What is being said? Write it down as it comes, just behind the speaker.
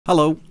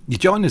Hello, you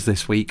join us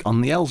this week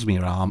on the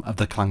Ellesmere arm of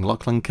the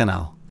Llangollen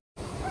Canal.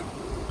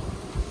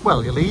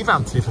 Well, you leave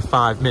Anthony for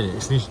 5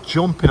 minutes and he's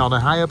jumping on a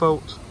hire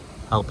boat,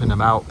 helping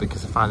them out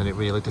because they're finding it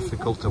really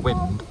difficult to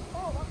wind.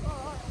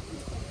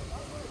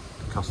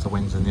 Because the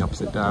wind's in the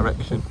opposite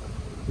direction.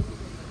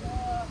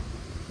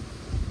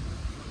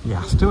 He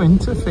has to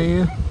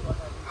interfere.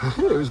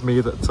 It was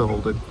me that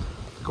told him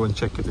to go and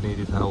check if he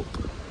needed help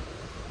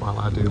while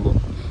I do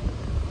lunch.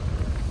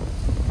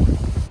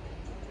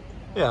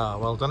 Yeah,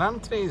 well done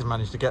Anthony, he's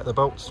managed to get the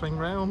boat to swing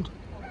round.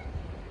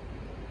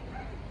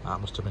 That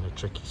must have been a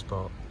tricky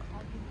spot.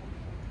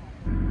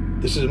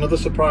 This is another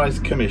surprise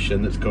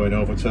commission that's going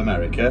over to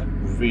America.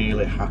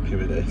 Really happy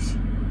with this.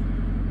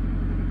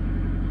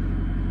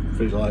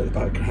 Really like the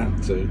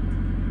background too.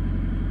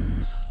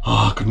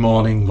 Oh, good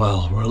morning.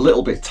 Well, we're a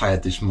little bit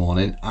tired this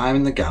morning. I'm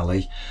in the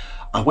galley.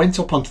 I went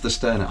up onto the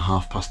stern at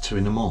 2:30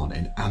 in the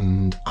morning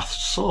and I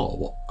saw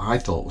what I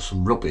thought was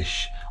some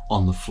rubbish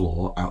on the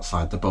floor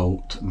outside the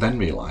boat, and then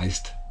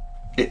realised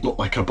it looked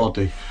like a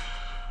body.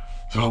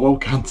 So I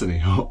woke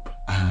Anthony up.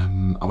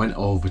 I went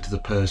over to the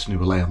person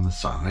who lay on the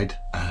side.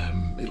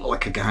 It looked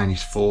like a guy in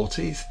his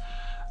 40s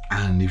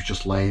and he was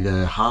just lay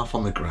there, half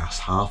on the grass,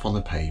 half on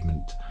the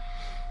pavement.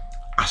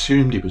 I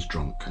assumed he was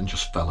drunk and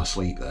just fell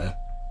asleep there.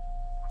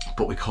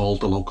 But we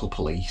called the local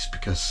police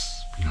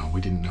because, you know, we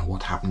didn't know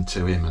what happened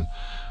to him and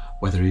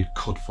whether he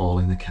could fall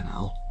in the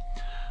canal.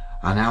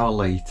 An hour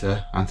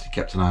later, Anthony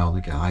kept an eye on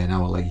the guy. An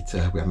hour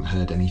later, we hadn't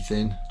heard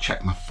anything.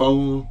 Checked my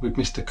phone, we'd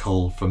missed a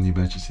call from the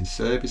emergency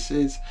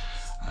services,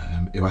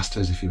 who asked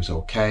us if he was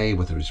okay,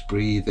 whether he was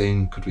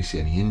breathing, could we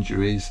see any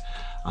injuries.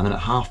 And then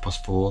at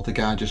 4:30, the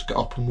guy just got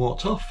up and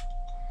walked off.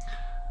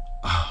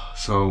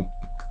 So,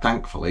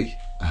 thankfully,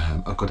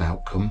 a good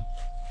outcome,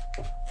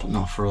 but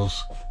not for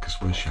us,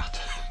 because we're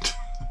shattered.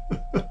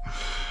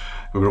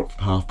 We were up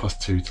from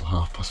 2:30 till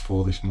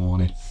 4:30 this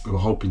morning. We were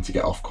hoping to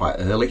get off quite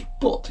early,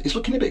 but it's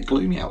looking a bit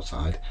gloomy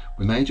outside.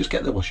 We may just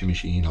get the washing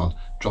machine on,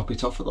 drop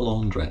it off at the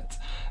launderette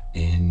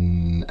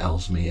in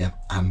Ellesmere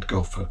and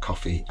go for a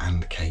coffee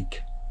and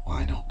cake.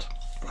 Why not?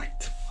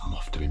 Right, I'm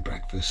off doing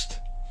breakfast.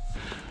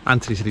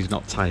 Anthony said he's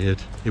not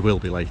tired. He will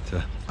be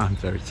later. I'm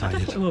very tired. I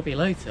definitely will be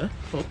later,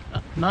 but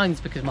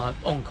mine's because of my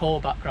on-call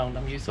background.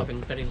 I'm used to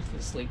having very little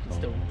sleep and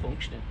still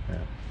functioning. Yeah.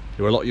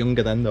 You were a lot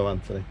younger then though,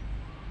 Anthony.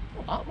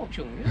 Not that much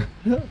younger.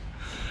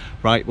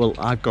 Right, well,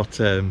 I've got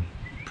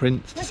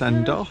print to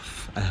send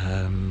off,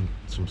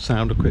 some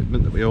sound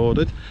equipment that we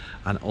ordered,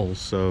 and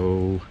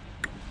also,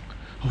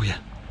 oh yeah,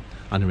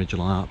 an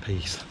original art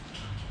piece.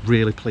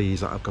 Really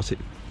pleased that I've got it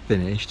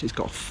finished. It's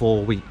got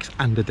 4 weeks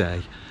and a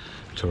day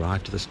to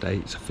arrive to the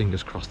States.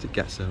 Fingers crossed it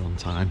gets there on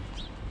time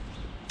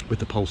with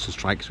the postal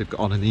strikes we've got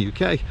on in the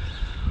UK.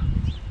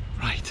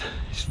 Right,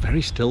 it's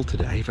very still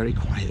today, very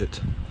quiet.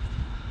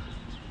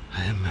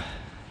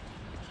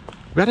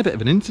 We had a bit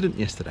of an incident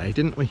yesterday,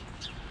 didn't we?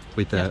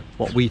 With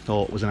what we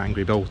thought was an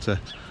angry boater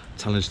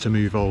telling us to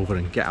move over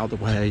and get out of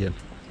the way and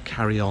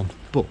carry on,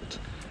 but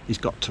he's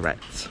got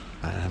Tourette's.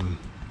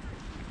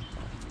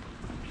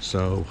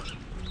 So,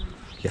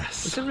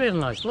 yes. It's a real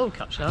nice bloke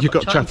actually. You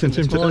got chatting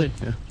to him today?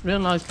 Yeah. Real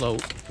nice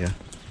bloke. Yeah.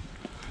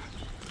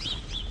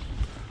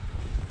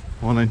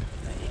 Morning.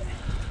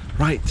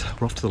 Right,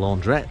 we're off to the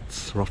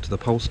laundrettes, we're off to the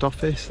post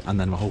office, and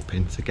then we're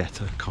hoping to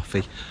get a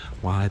coffee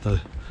while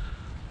the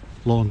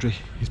laundry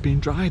is being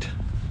dried.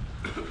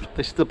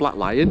 This is the Black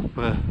Lion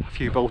where a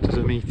few boaters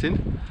are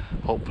meeting.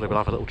 Hopefully we'll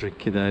have a little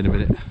drink in there in a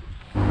minute.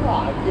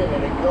 Right, give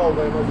it a go,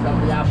 we must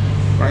have the app.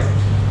 Right,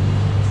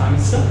 time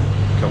is set.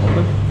 Come on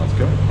then, let's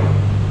go.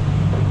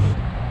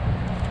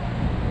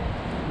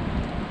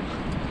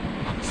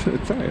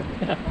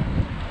 Yeah.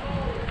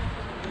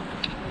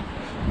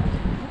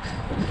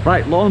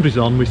 Right, laundry's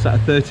on. We set a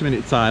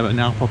 30-minute timer and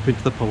now pop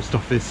into the post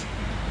office.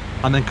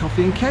 And then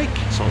coffee and cake.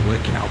 It's all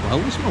working out well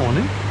this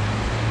morning.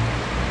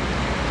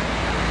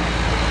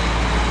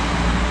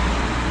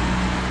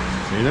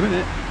 See you in a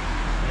minute.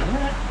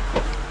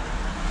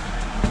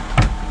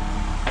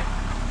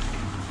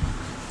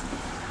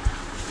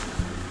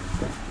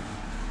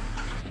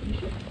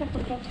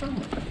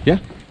 Yeah.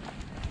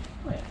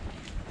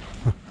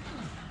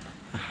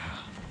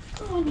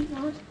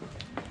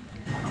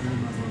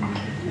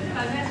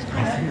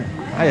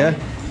 Hiya.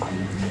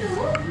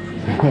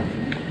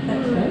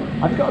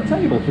 Have you got a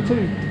table for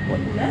two?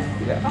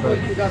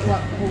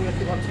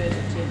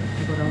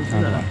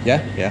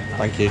 Yeah. Yeah,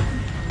 thank you.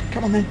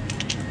 Come on then.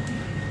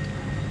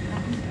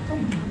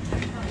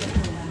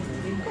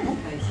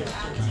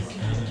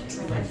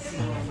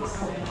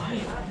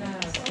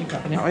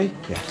 That way?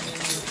 Yeah.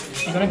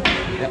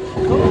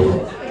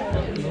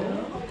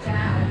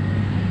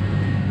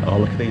 Oh,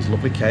 look at these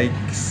lovely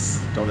cakes.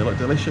 Don't they look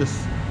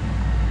delicious?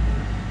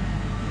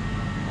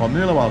 Well,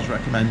 Mula was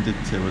recommended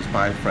to us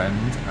by a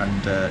friend,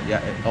 and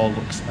yeah, it all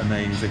looks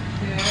amazing.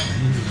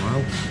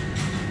 Wow.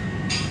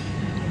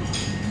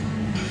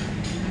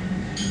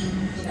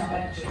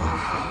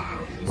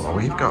 Well,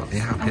 we've got the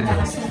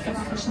happiness.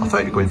 I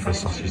thought you were going for a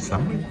sausage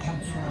sandwich.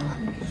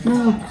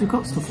 No, we've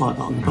got stuff like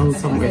that on the boat,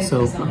 haven't we?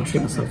 So I'll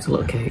treat myself to a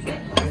little cake.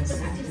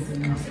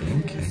 Coffee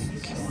and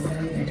cake.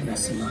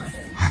 in there.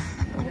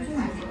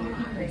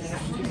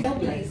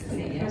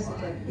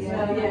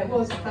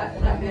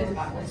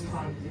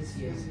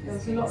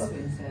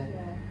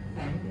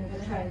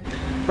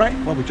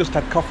 Right, well, we just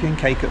had coffee and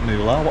cake at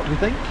Moolah. What do we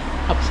think?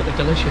 Absolutely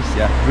delicious.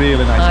 Yeah,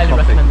 really nice Highly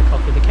coffee. recommend the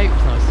coffee. The cake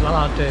was nice as well.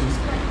 I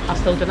had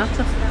pastel de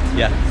nata.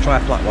 Yeah, try a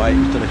flat white, it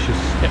was delicious.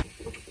 Yeah.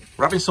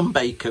 We're having some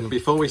bacon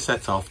before we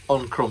set off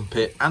on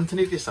Crumpet.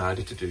 Anthony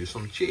decided to do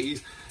some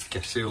cheese.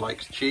 Guess who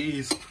likes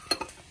cheese?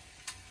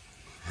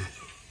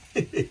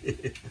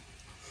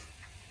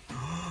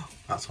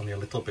 That's only a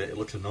little bit. It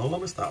looks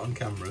enormous, that on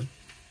camera.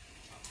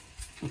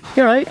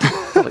 You're right.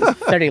 Well, it's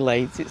very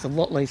late. It's a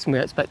lot later than we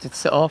expected to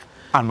set off.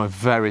 And we're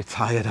very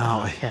tired,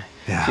 aren't we? Yeah.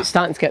 Yeah. It's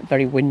starting to get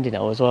very windy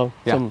now as well.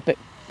 Yeah. So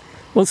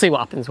we'll see what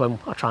happens when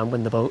I try and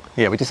win the boat.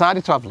 Yeah, we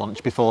decided to have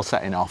lunch before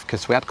setting off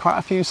because we had quite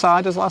a few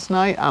ciders last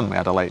night and we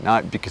had a late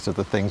night because of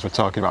the things we're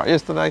talking about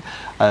yesterday,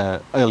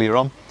 earlier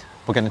on.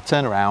 We're going to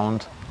turn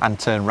around and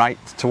turn right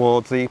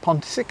towards the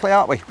Ponticicly,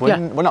 aren't we? We're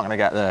not going to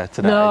get there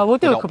today. No, we'll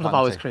do We a don't couple of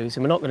plan hours to.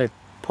 cruising. We're not going to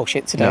push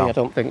it today, No. I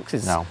don't think,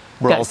 because No,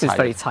 we're all Dexter's tired,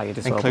 very tired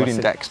as well. including bless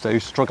him. Dexter,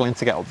 who's struggling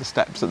to get up the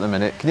steps at the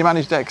minute. Can you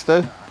manage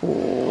Dexter?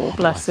 Oh,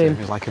 bless him.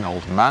 He's like an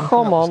old man.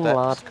 Come Get up on, the steps.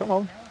 lad. Come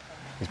on.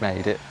 He's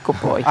made it. Good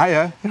boy.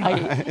 Hiya.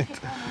 Aye.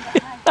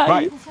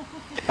 Right.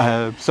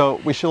 So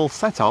we shall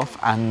set off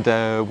and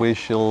we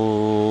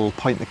shall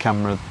point the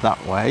camera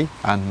that way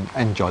and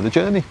enjoy the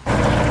journey.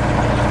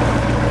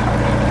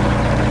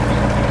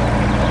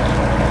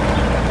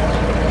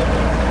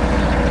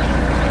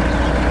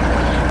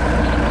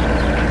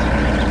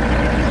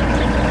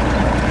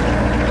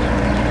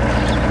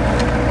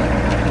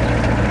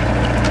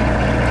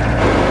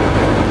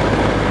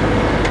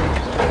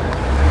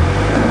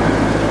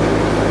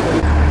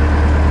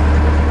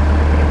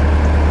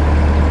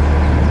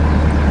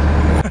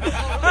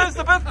 There's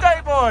the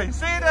birthday boy.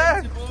 See you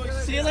there.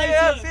 See you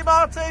later. See you,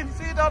 Martin.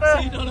 See you, Donna.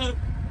 See you, Donna.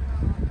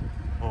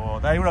 Oh,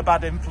 they were a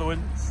bad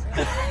influence.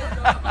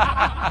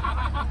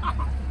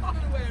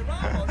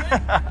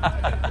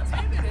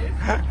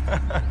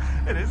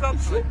 It is,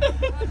 actually.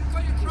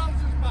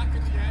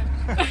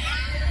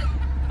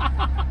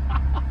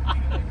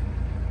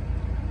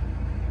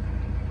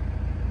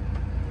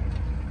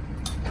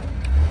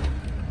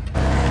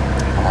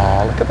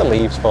 Oh, look at the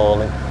leaves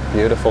falling.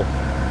 Beautiful.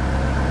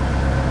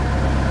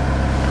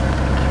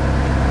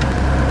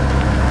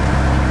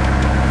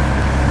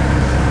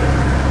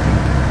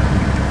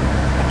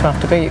 Do I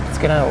have to beat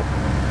to get out?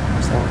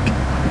 I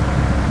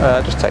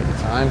think. Just take your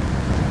time.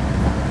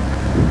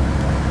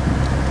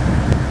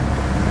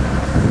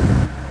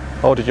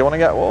 Oh, did you want to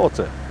get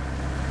water?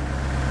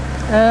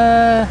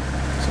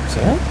 It's up to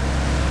you.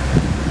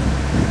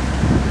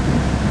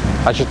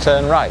 As you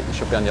turn right, you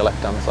should be on your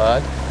left-hand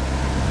side.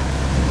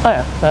 Oh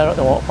yeah, they're at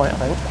the water point, I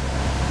think.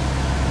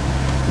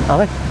 Are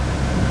they?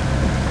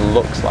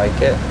 Looks like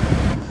it.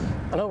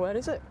 I know, where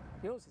is it?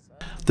 Yours is there.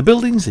 The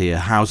buildings here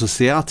house a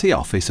CRT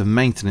office and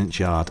maintenance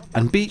yard,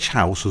 and Beach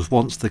House was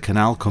once the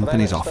Canal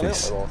Company's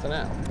office. Filling up the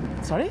water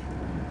now. Sorry?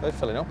 They're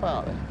filling up,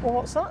 aren't they? Well,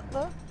 what's that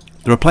there?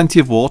 There are plenty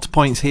of water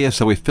points here,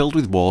 so we filled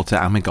with water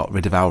and we got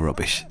rid of our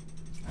rubbish.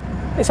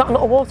 Is that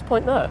not a water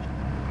point there?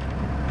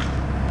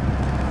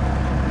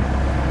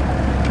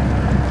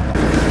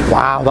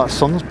 Wow, that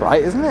sun's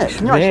bright, isn't it?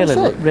 Can you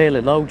actually see?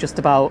 Really low, just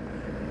about.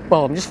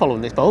 Well, I'm just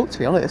following this boat, to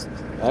be honest.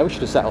 Yeah, we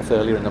should have set off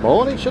earlier in the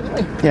morning, shouldn't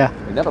we? Yeah.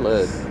 We never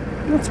learned.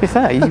 Well, to be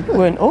fair, you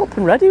weren't up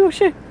and ready, was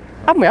you?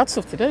 Haven't we had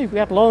stuff to do? We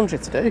had laundry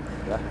to do.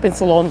 Yeah. Been to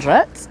the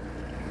launderette.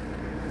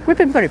 We've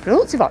been very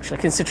productive, actually,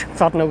 considering we've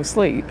had no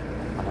sleep.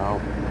 I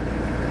know.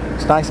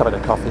 It's nice having a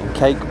coffee and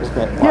cake, wasn't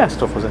it? While Yeah. the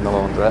stuff was in the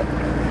laundrette.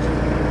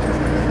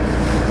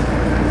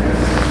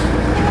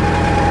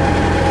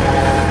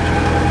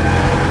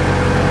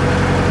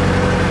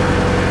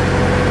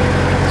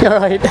 You're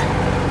right.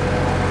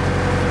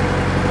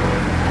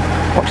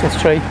 Watch this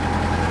tree.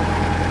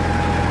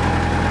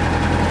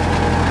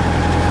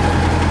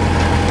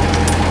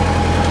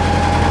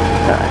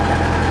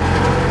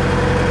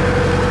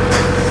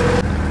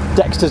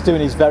 Dexter's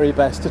doing his very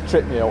best to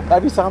trip me up.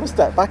 Every time I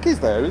step back he's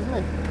there, isn't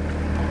he?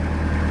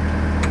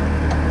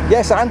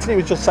 Yes, Anthony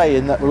was just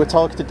saying that we were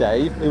talking to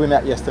Dave, who we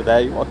met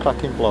yesterday. What a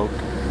cracking bloke.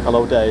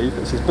 Hello Dave,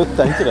 it's his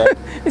birthday today.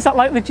 Is that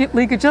like the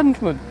League of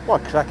Gentlemen?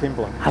 What a cracking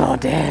bloke. Hello,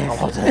 Dave.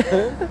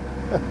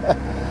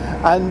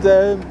 And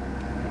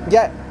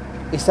yeah,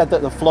 he said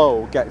that the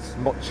flow gets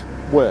much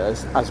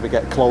worse as we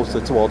get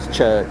closer towards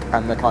Chirk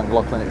and the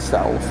Llangollen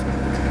itself.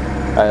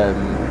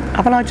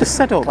 Haven't I just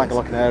said all this?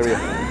 Llangollen area.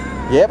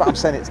 Yeah, but I'm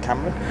saying it's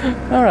camera.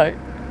 All right.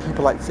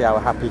 People like to see our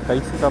happy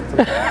faces,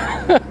 Anthony.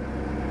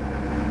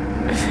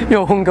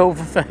 Your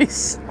hungover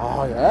face.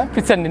 Oh yeah?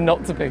 Pretending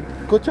not to be.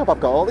 Good job I've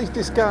got all these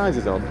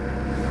disguises on.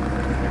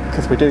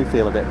 Because we do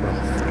feel a bit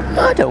rough.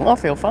 I don't, I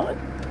feel fine.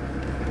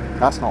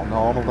 That's not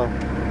normal though.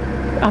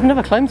 I've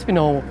never claimed to be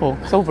normal, Paul.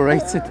 It's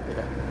overrated.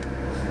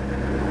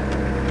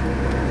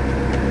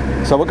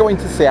 So we're going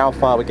to see how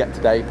far we get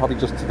today, probably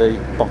just to the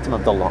bottom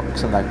of the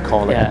locks and then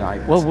call it a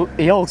night. Well,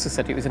 he also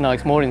said it was a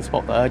nice mooring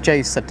spot there.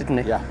 Jay said, didn't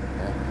he? Yeah.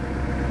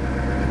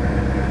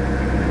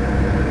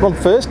 We're on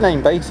first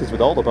name basis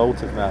with all the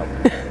boaters now.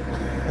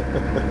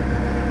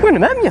 We only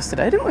met them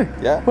yesterday, didn't we?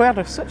 Yeah. We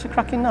had such a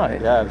cracking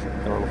night. Yeah,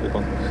 they were a lovely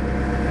bunch.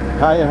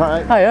 Hiya,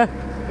 hi. Hiya.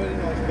 Very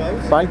nice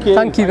boats. Thank you.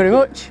 Thank you very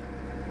much.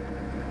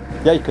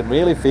 Yeah, you can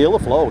really feel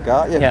the flow,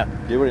 can't you? Yeah.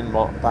 You were in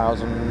what,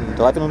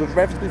 1,100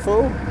 revs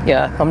before?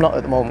 Yeah, I'm not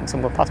at the moment, so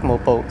I'm going past more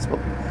boats, but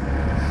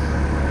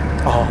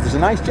Oh, there's a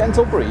nice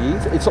gentle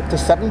breeze. It's up to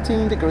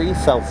 17 degrees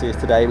Celsius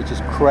today, which is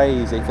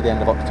crazy for the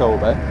end of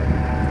October.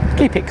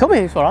 keep it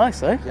coming is what I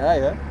say. Yeah,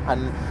 yeah.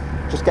 And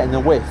just getting a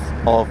whiff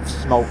of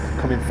smoke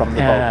coming from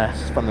the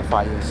boats, from the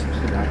fires. Which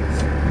is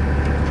nice.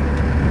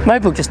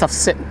 Maybe we'll just have to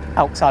sit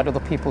outside other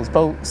people's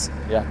boats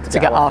to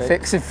get our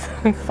fix of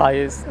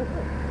fires.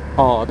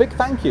 Oh, a big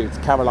thank you to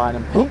Caroline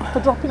and Pete for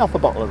dropping off a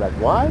bottle of red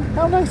wine.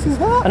 How nice is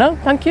that? I know,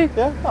 thank you.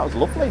 Yeah, that was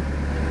lovely.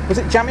 Was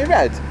it jammy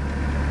red?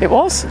 It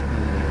was.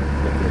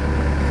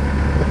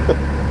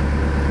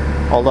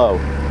 Although,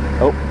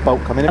 oh,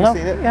 boat coming, have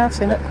you seen it? Yeah, I've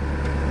seen it.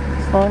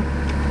 It's fine.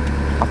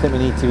 I think we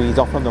need to ease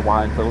off on the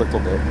wine for a little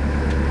bit.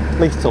 At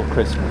least till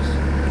Christmas.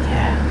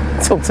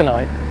 Yeah, till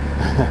tonight.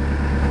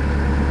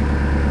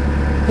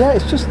 Yeah,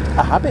 it's just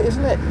a habit,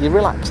 isn't it? You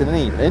relax in an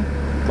evening,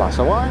 glass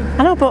of wine.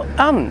 I know, but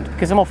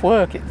because I'm off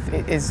work, it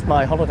is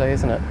my holiday,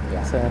 isn't it?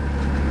 Yeah. So,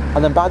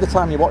 and then by the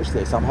time you watch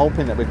this, I'm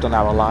hoping that we've done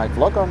our live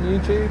vlog on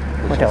YouTube.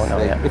 We don't know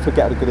yet. If we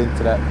get a good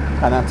internet.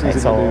 And Anthony's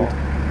it's in the all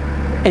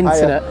mood.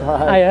 internet.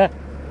 Hiya.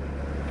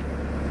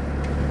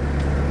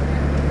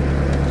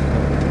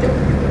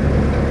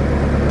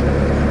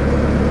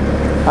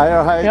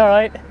 Hiya, hiya. You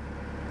alright?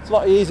 It's a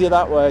lot easier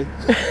that way.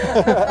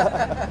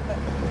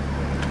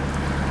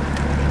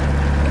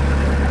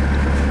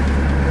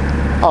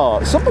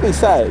 Oh, somebody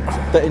said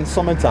that in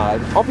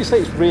summertime, obviously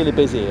it's really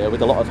busy here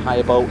with a lot of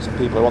hire boats and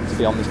people who want to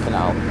be on this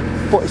canal,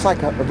 but it's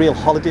like a real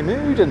holiday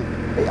mood, and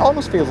it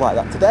almost feels like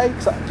that today,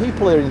 because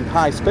people are in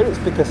high spirits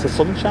because the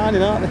sun's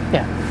shining, aren't they?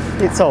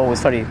 Yeah, it's always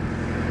very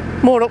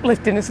more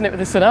uplifting, isn't it, with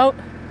the sun out?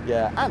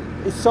 Yeah,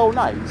 and it's so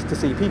nice to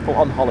see people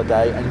on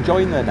holiday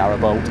enjoying their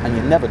narrowboat, and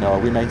you never know,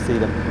 we may see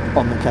them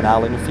on the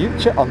canal in the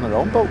future on their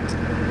own boat.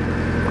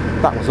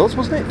 That was us,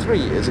 wasn't it, 3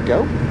 years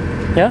ago?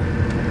 Yeah.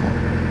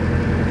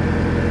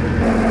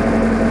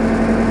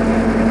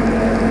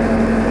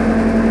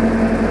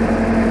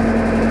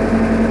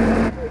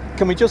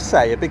 Can we just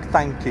say a big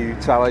thank you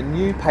to our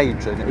new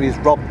patron, who is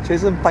Rob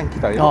Chisholm. Thank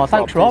you very much. Oh,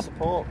 thanks, Rob. For your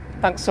support.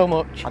 Thanks so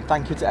much. And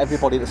thank you to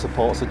everybody that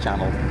supports the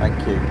channel. Thank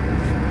you.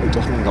 It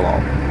does mean a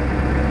lot.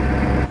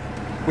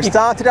 We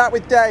started out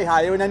with day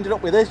hire and ended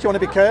up with this. You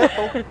want to be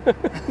careful.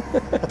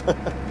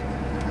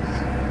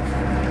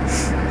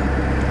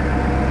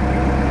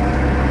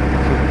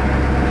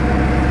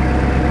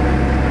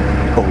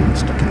 Oh, I'm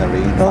stuck in the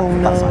reed. Oh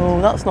no,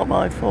 that's not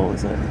my fault,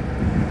 is it?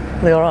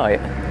 Are they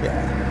alright?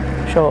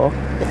 Yeah. Sure.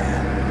 Yeah.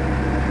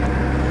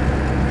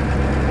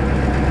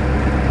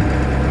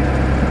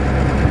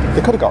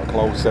 They could have got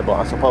closer, but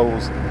I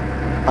suppose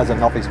as a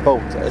novice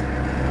boater,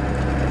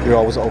 you're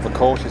always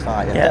overcautious,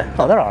 aren't you? Yeah.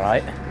 Oh, they're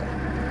alright.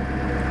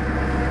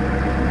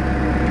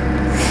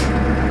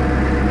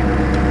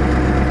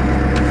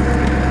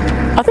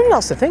 I think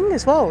that's the thing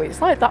as well. It's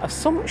like that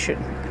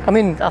assumption. I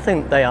mean, I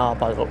think they are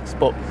by looks,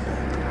 but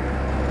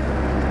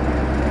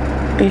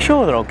are you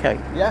sure they're okay?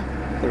 Yeah,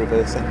 they're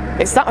reversing.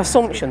 It's that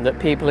assumption that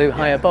people who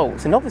hire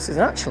boats and novices,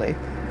 and actually,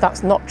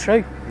 that's not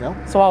true. No.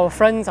 So our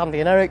friends Andy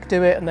and Eric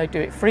do it, and they do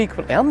it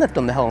frequently, and they've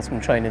done the helmsman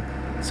training.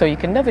 So you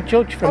can never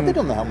judge from. Have they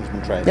done the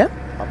helmsman training? Yeah.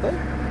 Have they?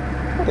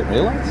 I didn't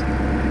realise.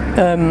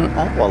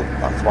 Well,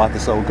 that's why they're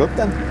so good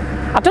then.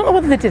 I don't know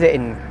whether they did it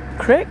in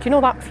Crick, you know,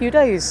 that few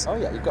days. Oh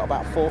yeah, you've got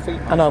about 4 feet.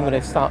 I know I'm going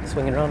to start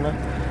swinging around now.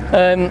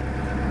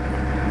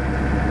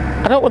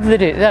 I don't know whether they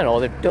did it then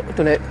or they've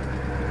done it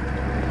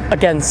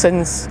again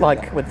since,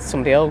 like with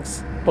somebody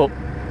else. But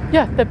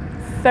yeah, they're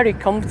very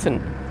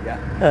competent. Yeah.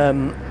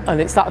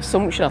 And it's that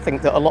assumption, I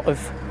think, that a lot of,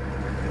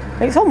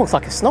 it's almost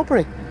like a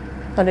snobbery.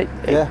 And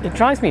it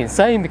drives me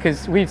insane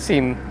because we've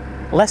seen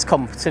less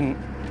competent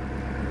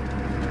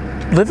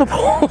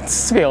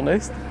liveaboards, to be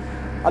honest.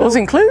 Us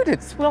included.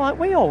 Well, like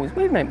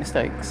we make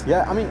mistakes.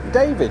 Yeah, I mean,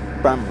 David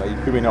Bramley,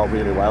 who we know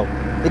really well,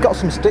 he got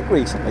some stick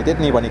recently,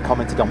 didn't he, when he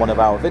commented on one of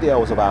our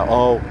videos about,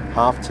 oh,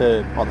 half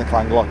turn on the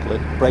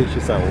Llangollen, brace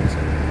yourselves.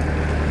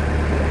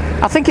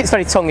 I think it's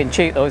very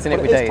tongue-in-cheek though, isn't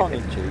it, with David? It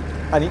is tongue-in-cheek.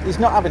 And he's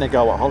not having a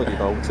go at holiday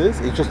boaters,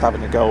 he's just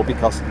having a go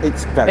because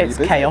it's very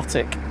busy. It's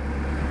chaotic.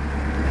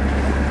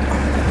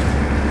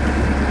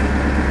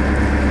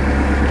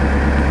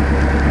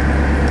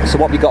 So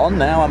what have you got on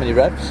now? How many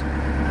revs?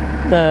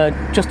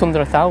 Just under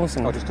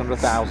 1,000. Oh, just under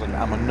 1,000,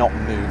 and we're not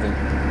moving.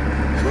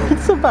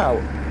 It's about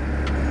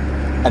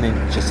an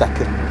inch a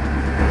second.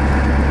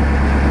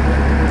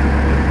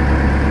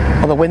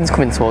 Well, the wind's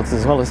coming towards us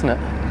as well, isn't it?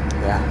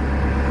 Yeah.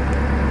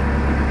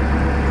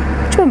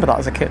 Do you remember that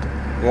as a kid?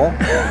 Yeah.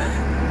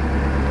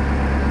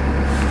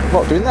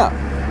 What, doing that?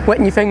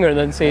 Wetting your finger and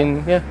then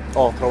seeing, yeah.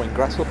 Or throwing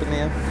grass up in the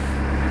air.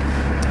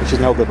 Which is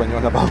no good when you're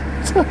on a boat.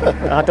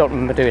 I don't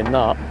remember doing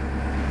that.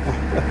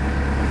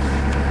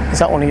 Is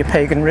that one of your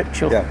pagan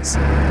rituals? Yes.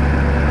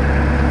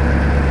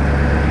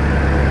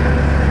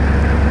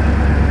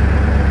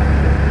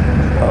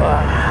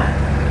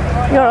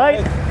 You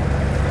alright?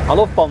 I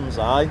love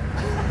bonsai.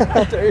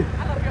 I do.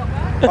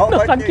 Oh, No,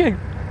 thank you.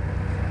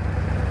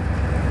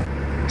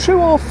 True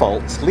or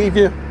false? Leave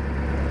your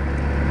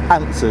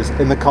answers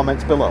in the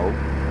comments below.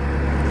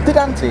 Did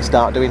Anthony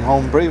start doing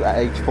homebrew at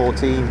age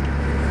 14?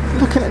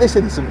 Looking at this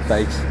innocent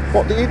face,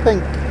 what do you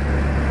think?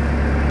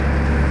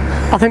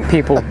 I think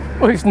people.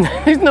 There's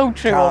no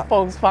true or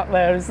false fact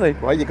there, is there?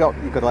 Well, you got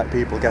to let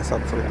people guess,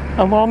 Anthony.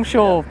 And well, I'm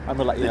sure. Yeah, I'm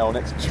gonna let you know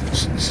next.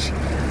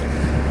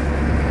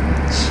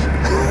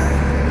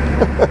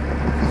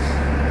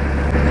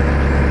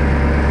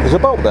 There's a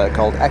boat there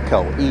called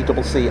Echo,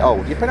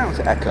 E-double-C-O. Do you pronounce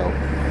it Echo?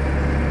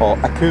 Or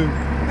Echo?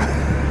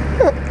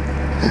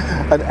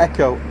 And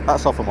Echo,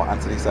 that's often what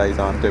Anthony says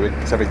I'm doing.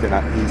 It's everything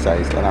that he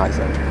says and I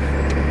say.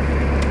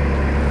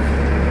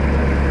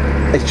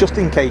 It's just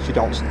in case you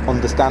don't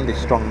understand his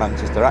strong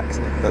Manchester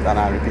accent that then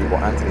I repeat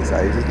what Anthony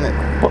says, isn't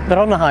it? But they're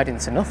on a hiding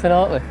to nothing,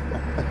 aren't they?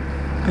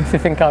 If they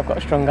think I've got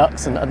a strong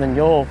accent and then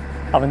you're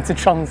having to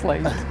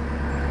translate.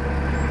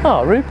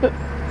 Oh, Rupert.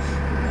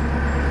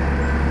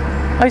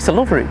 I used to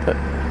love Rupert.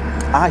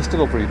 I still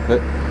love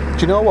Rupert.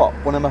 Do you know what?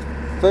 One of my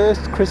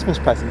first Christmas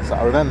presents that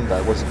I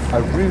remember was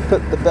a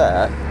Rupert the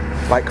Bear,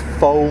 like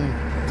foam.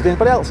 Did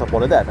anybody else have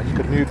one of them? And you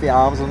could move the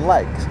arms and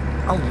legs.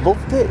 I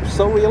loved it. It was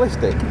so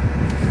realistic.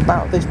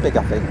 About this big,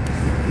 I think.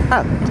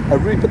 And a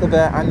Rupert the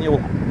Bear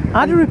annual.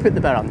 I had a Rupert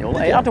the Bear annual.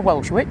 It had a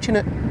Welsh witch in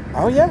it.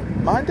 Oh yeah,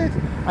 mine did.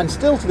 And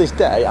still to this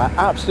day, I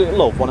absolutely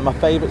love one of my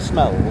favourite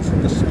smells,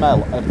 the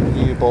smell of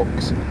new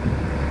books.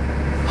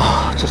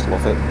 I just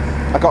love it.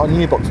 I got a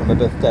new book for my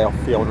birthday off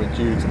Fiona and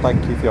Jude.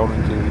 Thank you, Fiona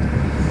and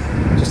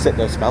Jude. Just sit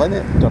there smelling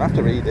it. Don't have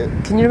to read it.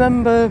 Can you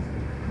remember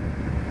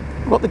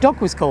what the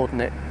dog was called in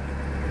it?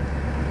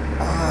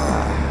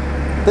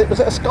 Was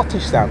it a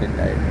Scottish sounding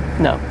name?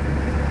 No.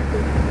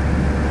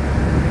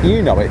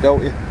 You know it,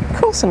 don't you? Of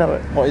course I know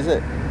it. What is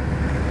it?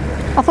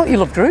 I thought you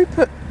loved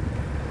Rupert.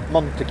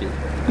 Montague?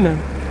 No.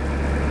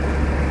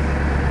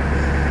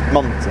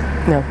 Monty?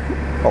 No.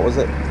 What was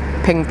it?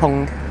 Ping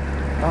pong.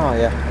 Oh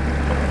yeah.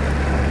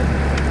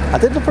 I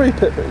did love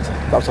Rupert, but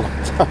that was a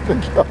long time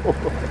ago.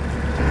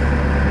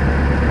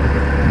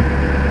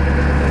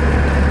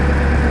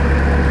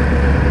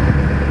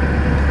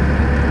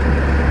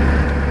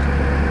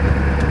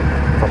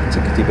 From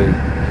Tickety Boo.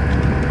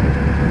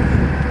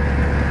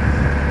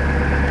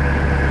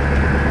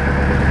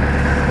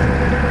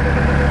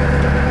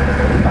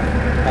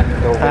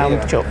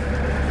 Chuck.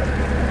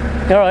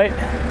 You alright?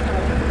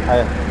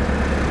 Hiya.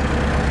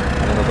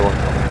 And another one.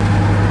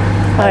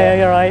 Hiya,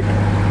 you alright?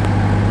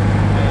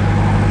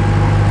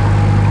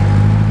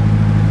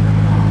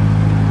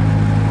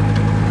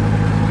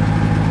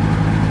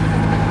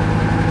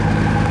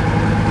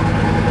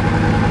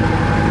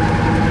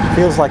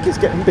 Feels like it's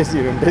getting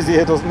busier and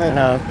busier, doesn't it?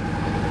 No.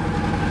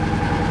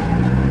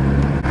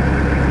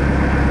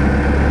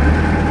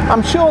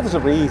 I'm sure there's a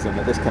reason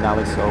that this canal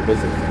is so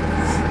busy.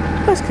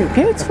 That's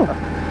beautiful.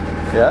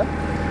 Yeah?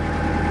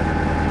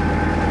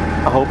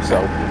 I hope so.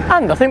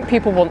 And I think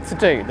people want to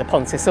do the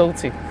Ponte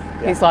Silti.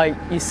 Yeah. It's like,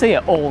 you see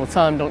it all the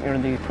time, don't you,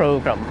 in these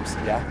programmes?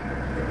 Yeah.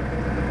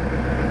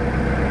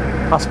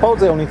 I suppose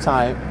the only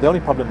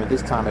problem with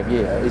this time of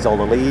year is all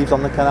the leaves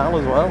on the canal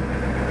as well.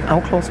 How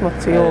close am I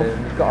to your...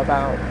 You've got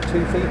about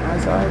 2 feet my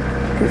side.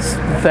 It's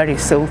very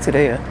silted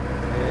here.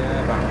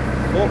 Yeah, about a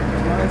foot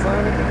my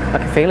side. I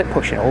can feel it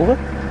pushing over.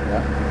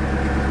 Yeah.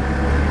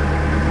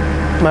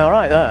 Am I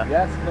alright there?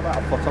 Yeah, it's about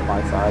a foot on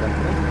my side,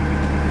 Anthony.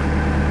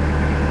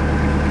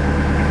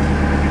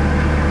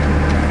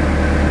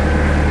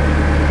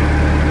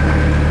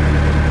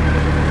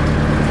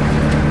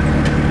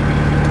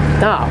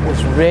 That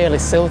was really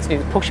silted. It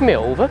was pushing me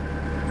over.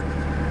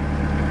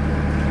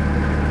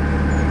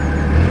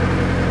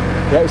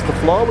 Yeah, it's the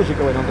floor as you're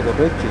going under the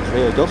bridge. It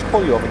really does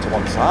pull you over to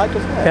one side,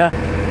 doesn't it? Yeah.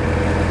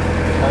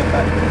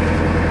 Perfect.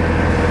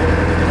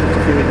 Just a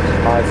few inches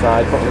on my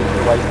side, but at least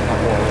you're away from that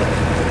wall.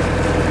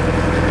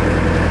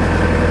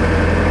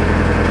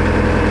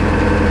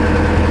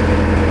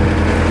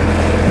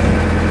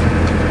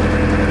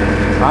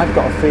 I've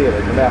got a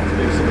feeling we may have to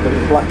do some of the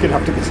re-blacking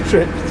after this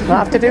trip. I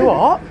have to do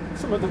what?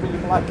 Some of the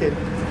re-blacking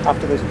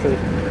after this trip.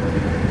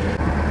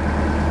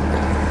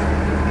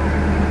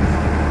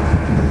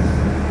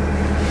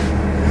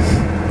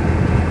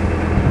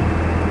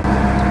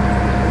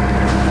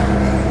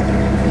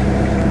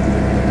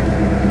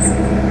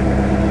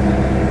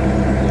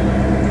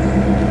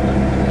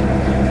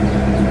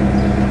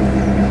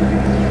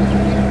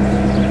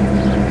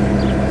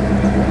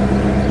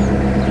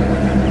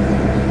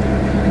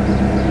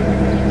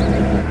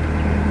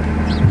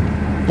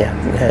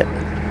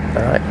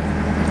 Alright.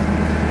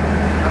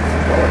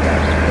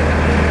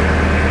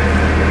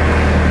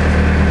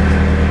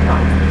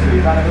 So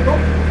you've had a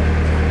look.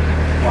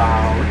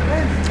 Wow, look at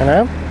this. I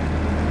know.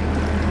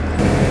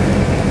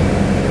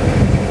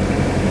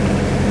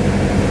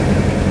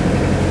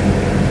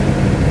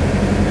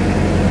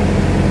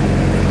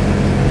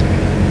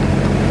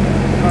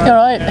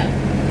 Alright.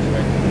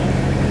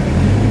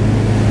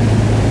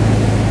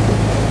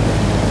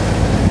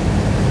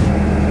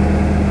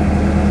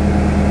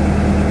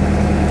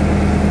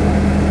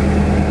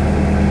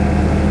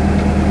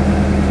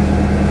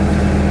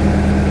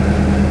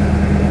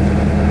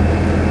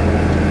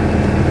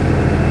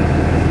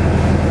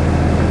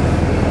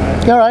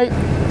 You alright?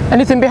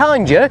 Anything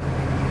behind you? No,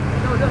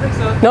 I don't think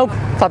so. No?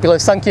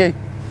 Fabulous, thank you.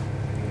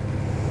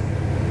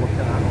 Look at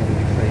that, all these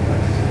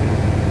things.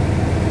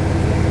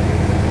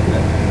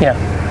 Yeah.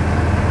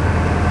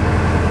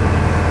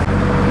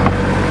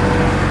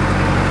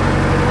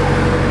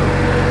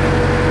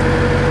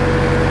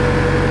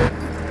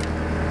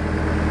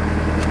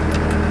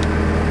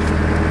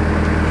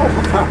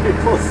 Harry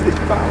puts his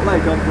back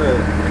leg on the...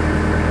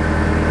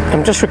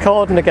 I'm just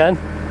recording again.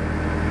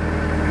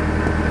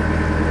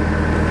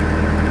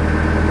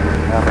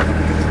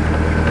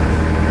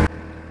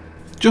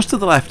 Just to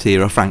the left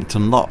here are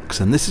Frankton Locks,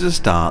 and this is the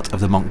start of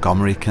the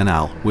Montgomery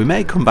Canal. We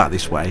may come back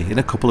this way in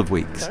a couple of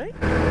weeks. Sorry?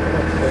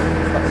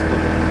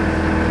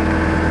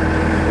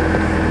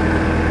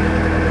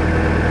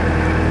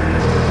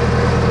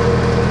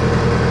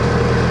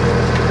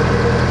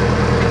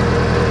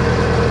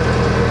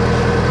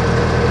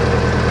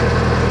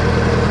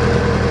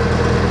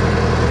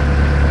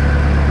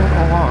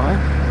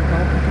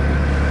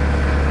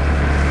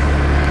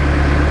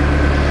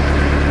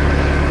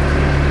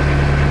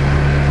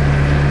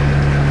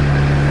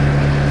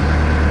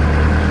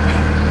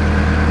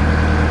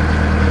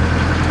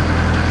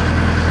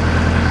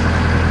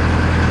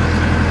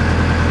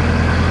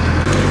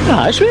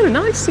 It's really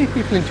nice to see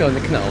people enjoying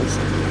the canals.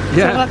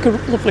 Yeah. It's like a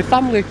lovely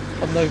family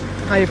on the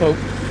hire boat.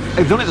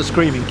 It's only the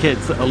screaming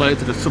kids that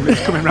alerted us somebody's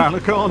coming round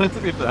the corner, to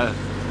be fair.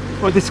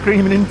 Were they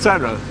screaming in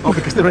terror or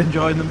because they were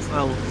enjoying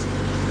themselves?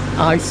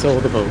 I saw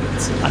the boat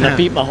and I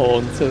beat my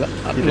horn to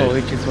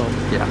acknowledge as well.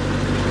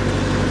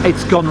 Yeah.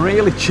 It's gone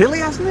really chilly,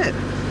 hasn't it?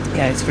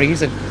 Yeah, it's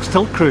freezing. We're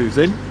still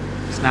cruising.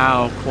 It's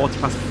now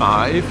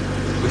 5:15.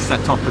 We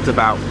set off at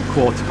about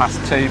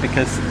 2:15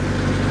 because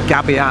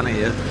Gabby Ann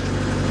here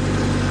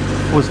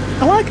was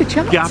I like a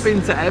chat.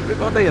 gabbing to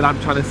everybody, and I'm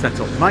trying to set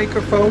up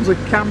microphones and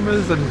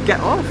cameras and get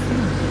off.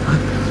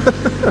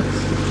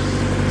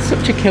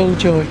 Such a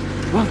killjoy.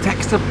 Well,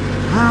 Dexter,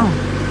 wow.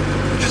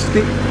 Just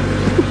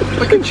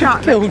we can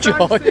chat. Killjoy.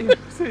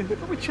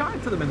 We're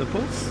chatting to them in the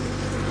bus.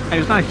 It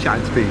was nice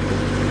chatting to people.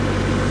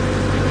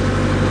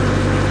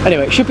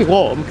 Anyway, it should be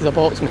warm because I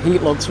bought some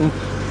heat logs from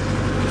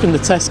the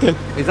Tesco.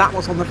 Is that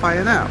what's on the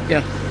fire now?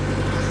 Yeah.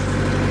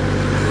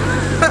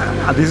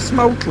 Are these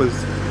smokeless?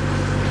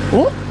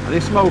 What? Are they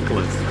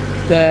smokeless?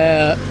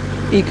 They're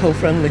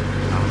eco-friendly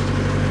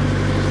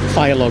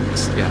fire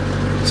logs. Yeah.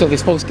 So they're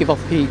supposed to give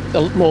off heat,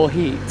 more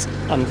heat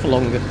and for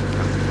longer.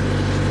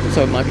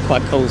 So it might be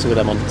quite cosy with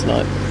them on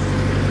tonight.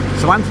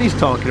 So Anthony's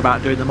talking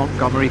about doing the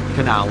Montgomery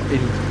Canal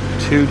in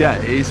 2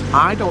 days.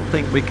 I don't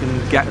think we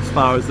can get as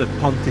far as the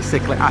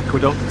Ponticiclet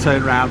aqueduct,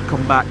 turn around,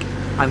 come back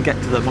and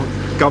get to the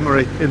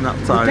Montgomery in that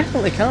time. You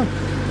definitely can.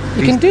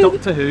 You He's can do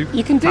Doctor Who.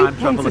 You can do time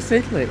traveller.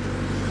 Ponticiclet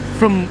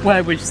from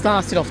where we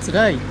started off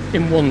today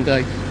in 1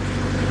 day.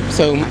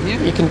 So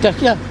you can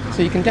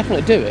so you can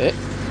definitely do it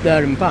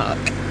there and back.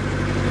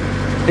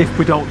 If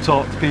we don't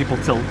talk to people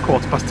till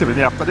 2:15 in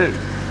the afternoon.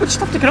 We'll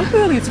just have to get up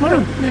earlier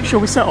tomorrow. Make sure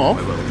we set off.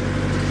 We will.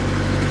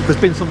 There's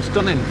been some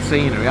stunning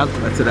scenery, hasn't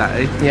there,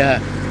 today?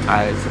 Yeah.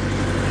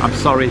 I'm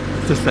sorry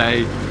to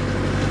say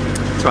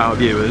to our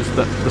viewers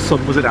that the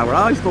sun was in our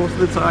eyes most of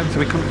the time, so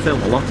we couldn't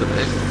film a lot of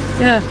it.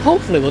 Yeah.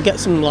 Hopefully we'll get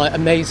some like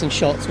amazing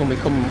shots when we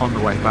come On the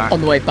way back.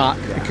 on the way back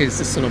because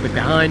the sun will be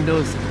behind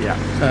us. Yeah.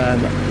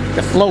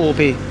 The flow will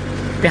be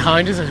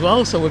behind us as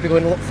well, so we'll be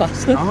going a lot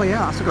faster. Oh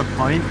yeah, that's a good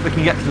point. We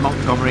can get to the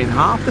Montgomery in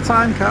half the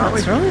time, can't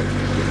That's we?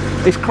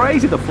 right. It's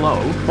crazy, the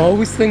flow.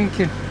 Always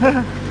thinking.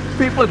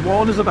 People had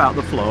warned us about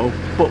the flow,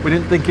 but we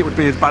didn't think it would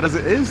be as bad as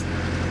it is.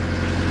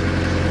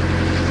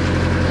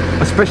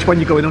 Especially when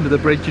you're going under the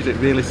bridges, it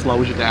really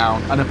slows you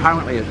down. And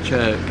apparently at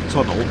Chirk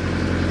Tunnel,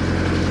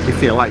 you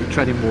feel like you're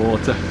treading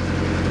water.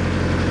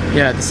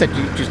 Yeah, they said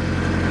you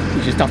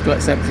just have to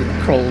accept it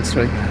crawls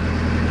through.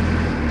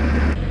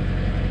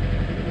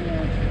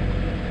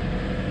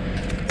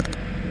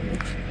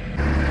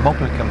 I'm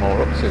hoping we can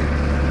moor up soon.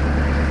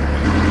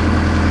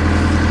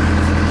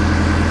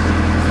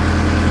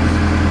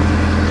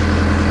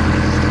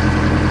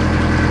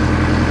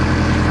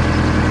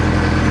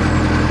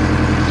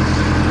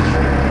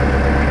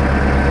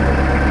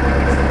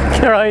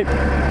 You're right.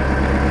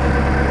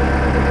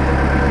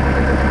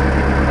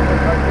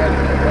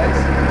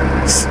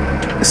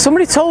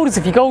 Somebody told us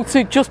if you go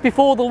to just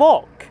before the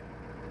lock,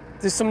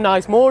 there's some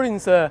nice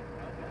moorings there.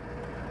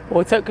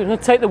 We'll take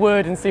the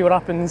word and see what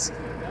happens.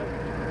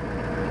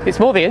 It's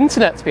more the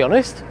internet, to be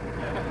honest.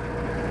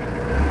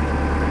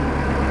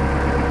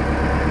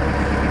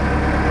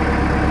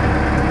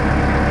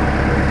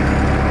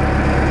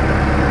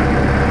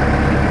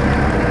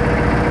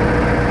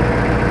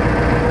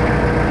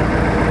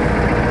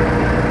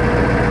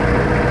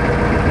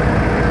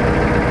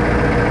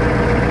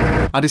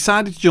 I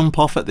decided to jump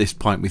off at this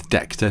point with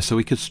Dexter so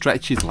he could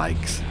stretch his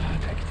legs.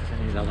 Dexter's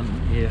in his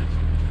element here,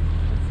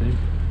 I think.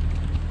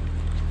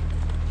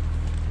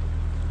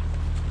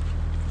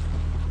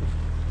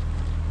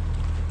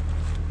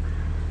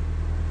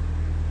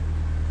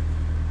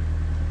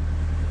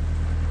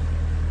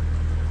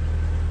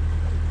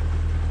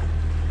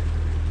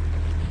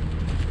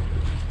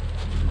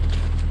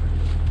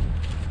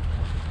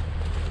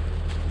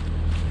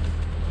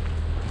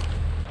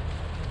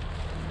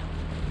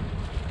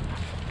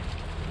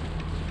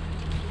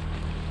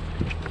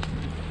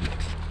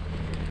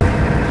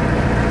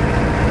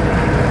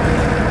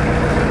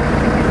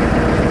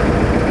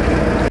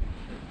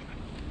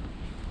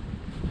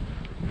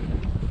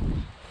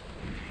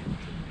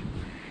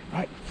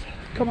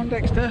 Come on,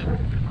 Dexter.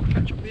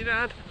 Catch up with your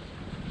dad.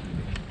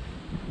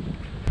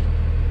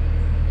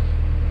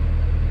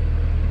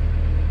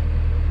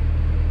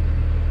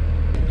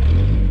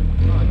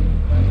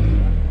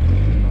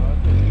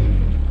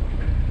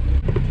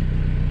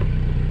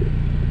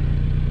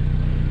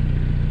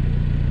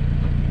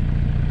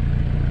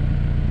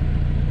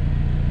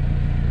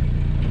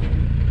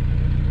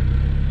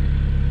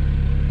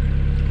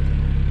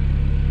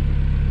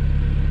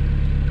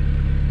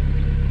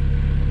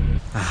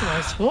 That's a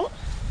nice spot.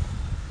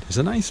 It's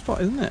a nice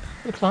spot, isn't it?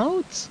 The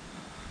clouds.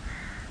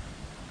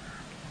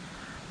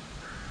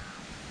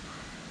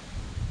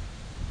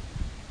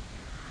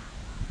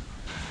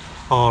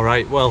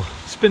 Alright, well,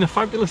 it's been a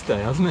fabulous day,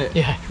 hasn't it?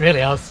 Yeah, it really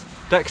has.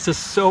 Dexter's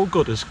so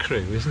good as crew,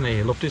 isn't he?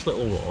 He loved his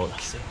little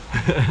walks.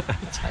 I'm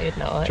tired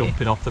now, aren't you?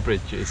 Jumping off the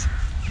bridges.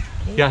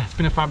 Yeah, it's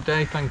been a fab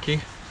day, thank you.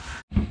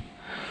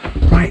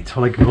 Right,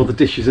 I'll ignore the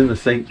dishes in the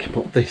sink,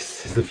 but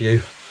this is the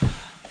view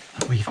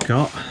that we've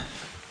got.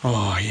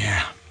 Oh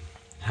yeah,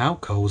 how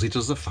cosy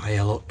does the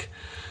fire look?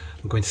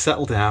 I'm going to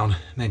settle down,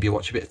 maybe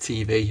watch a bit of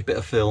TV, a bit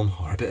of film,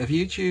 or a bit of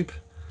YouTube.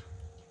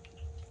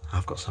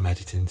 I've got some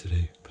editing to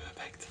do.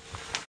 Perfect.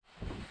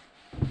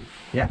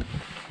 Yeah.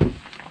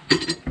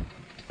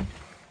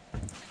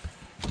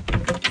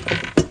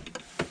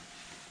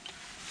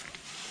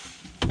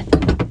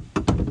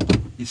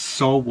 It's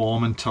so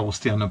warm and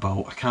toasty on the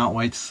boat. I can't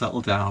wait to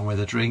settle down with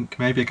a drink,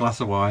 maybe a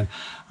glass of wine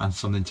and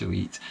something to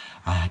eat.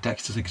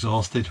 Dexter's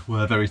exhausted,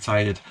 we're very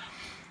tired.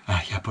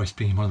 Yeah, but it's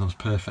been one of those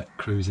perfect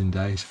cruising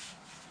days.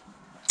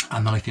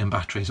 And the lithium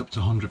battery is up to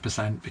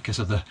 100% because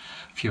of the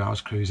few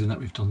hours cruising that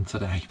we've done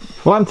today.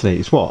 Well, Anthony,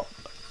 it's what?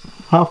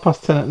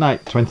 10:30 at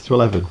night, 20 to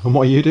 11. And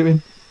what are you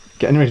doing?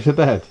 Getting ready for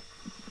bed?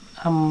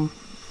 I'm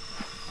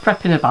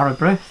prepping a barra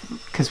breath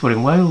because we're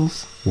in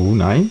Wales. Oh,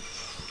 nice.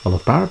 I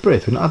love barra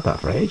breath. We've not had that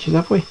for ages,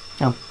 have we?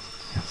 No.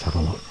 Let's have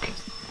a look.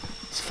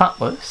 It's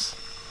fatless.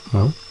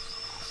 Well,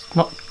 It's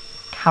not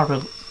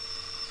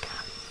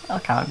I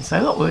can't even say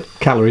that word.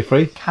 calorie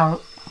free.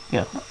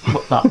 Yeah,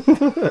 what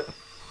that?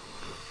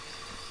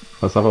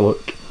 Let's have a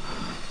look.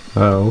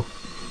 Oh,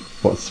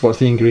 what's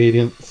the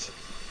ingredients?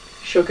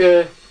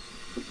 Sugar,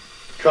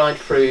 dried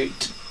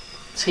fruit,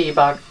 tea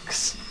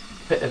bags,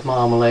 bit of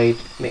marmalade,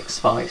 mixed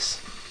spice.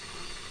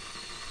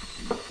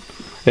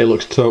 It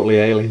looks totally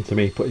alien to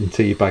me putting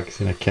tea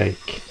bags in a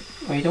cake.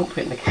 Well, you don't put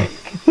it in the cake.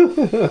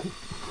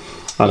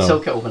 I You know.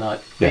 soak it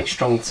overnight. Yeah. Make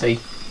strong tea.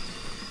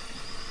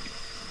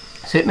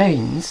 So it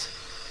means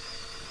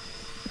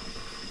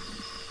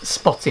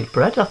spotted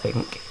bread, I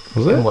think.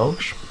 Was in it?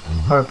 Welsh.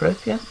 Barra bread,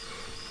 yeah.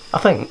 I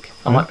think.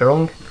 I might be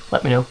wrong.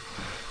 Let me know.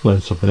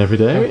 Learn something every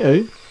day,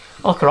 eh?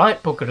 I look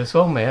right buggered as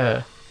well, my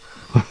hair.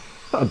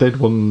 I did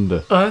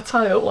wonder. I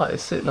tie it up like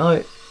this at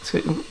night so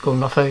it doesn't go in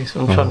my face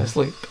when I'm trying to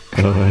sleep.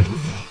 Right.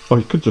 Oh,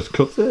 you could just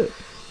cut it.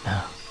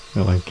 No. I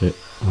like it.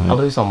 Right. I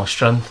lose all my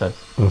strength then.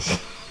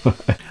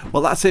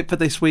 Well, that's it for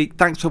this week.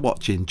 Thanks for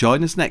watching.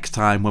 Join us next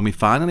time when we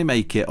finally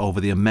make it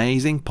over the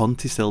amazing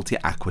Pontysilty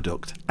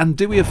Aqueduct. And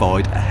do we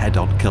avoid a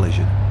head-on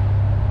collision?